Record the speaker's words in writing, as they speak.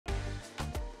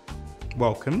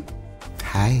Welcome.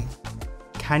 Hi.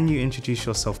 Can you introduce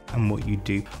yourself and what you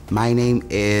do? My name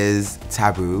is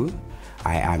Taboo.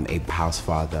 I am a house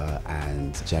father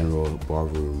and general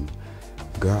ballroom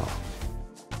girl.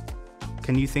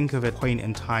 Can you think of a point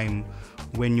in time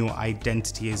when your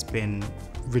identity has been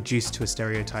reduced to a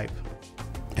stereotype?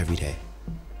 Every day.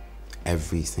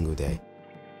 Every single day.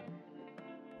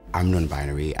 I'm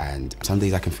non-binary, and some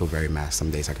days I can feel very masc, some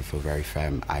days I can feel very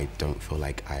femme. I don't feel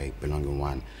like I belong in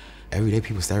one. Every day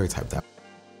people stereotype that.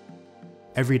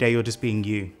 Every day you're just being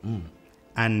you.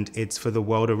 And it's for the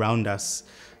world around us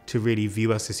to really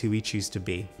view us as who we choose to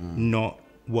be, not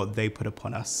what they put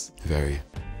upon us. Very.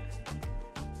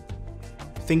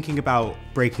 Thinking about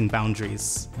breaking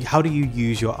boundaries, how do you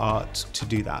use your art to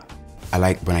do that? I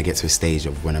like when I get to a stage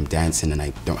of when I'm dancing and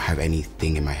I don't have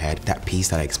anything in my head. That peace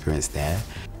that I experience there,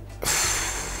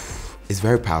 it's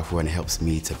very powerful and it helps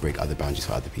me to break other boundaries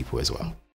for other people as well.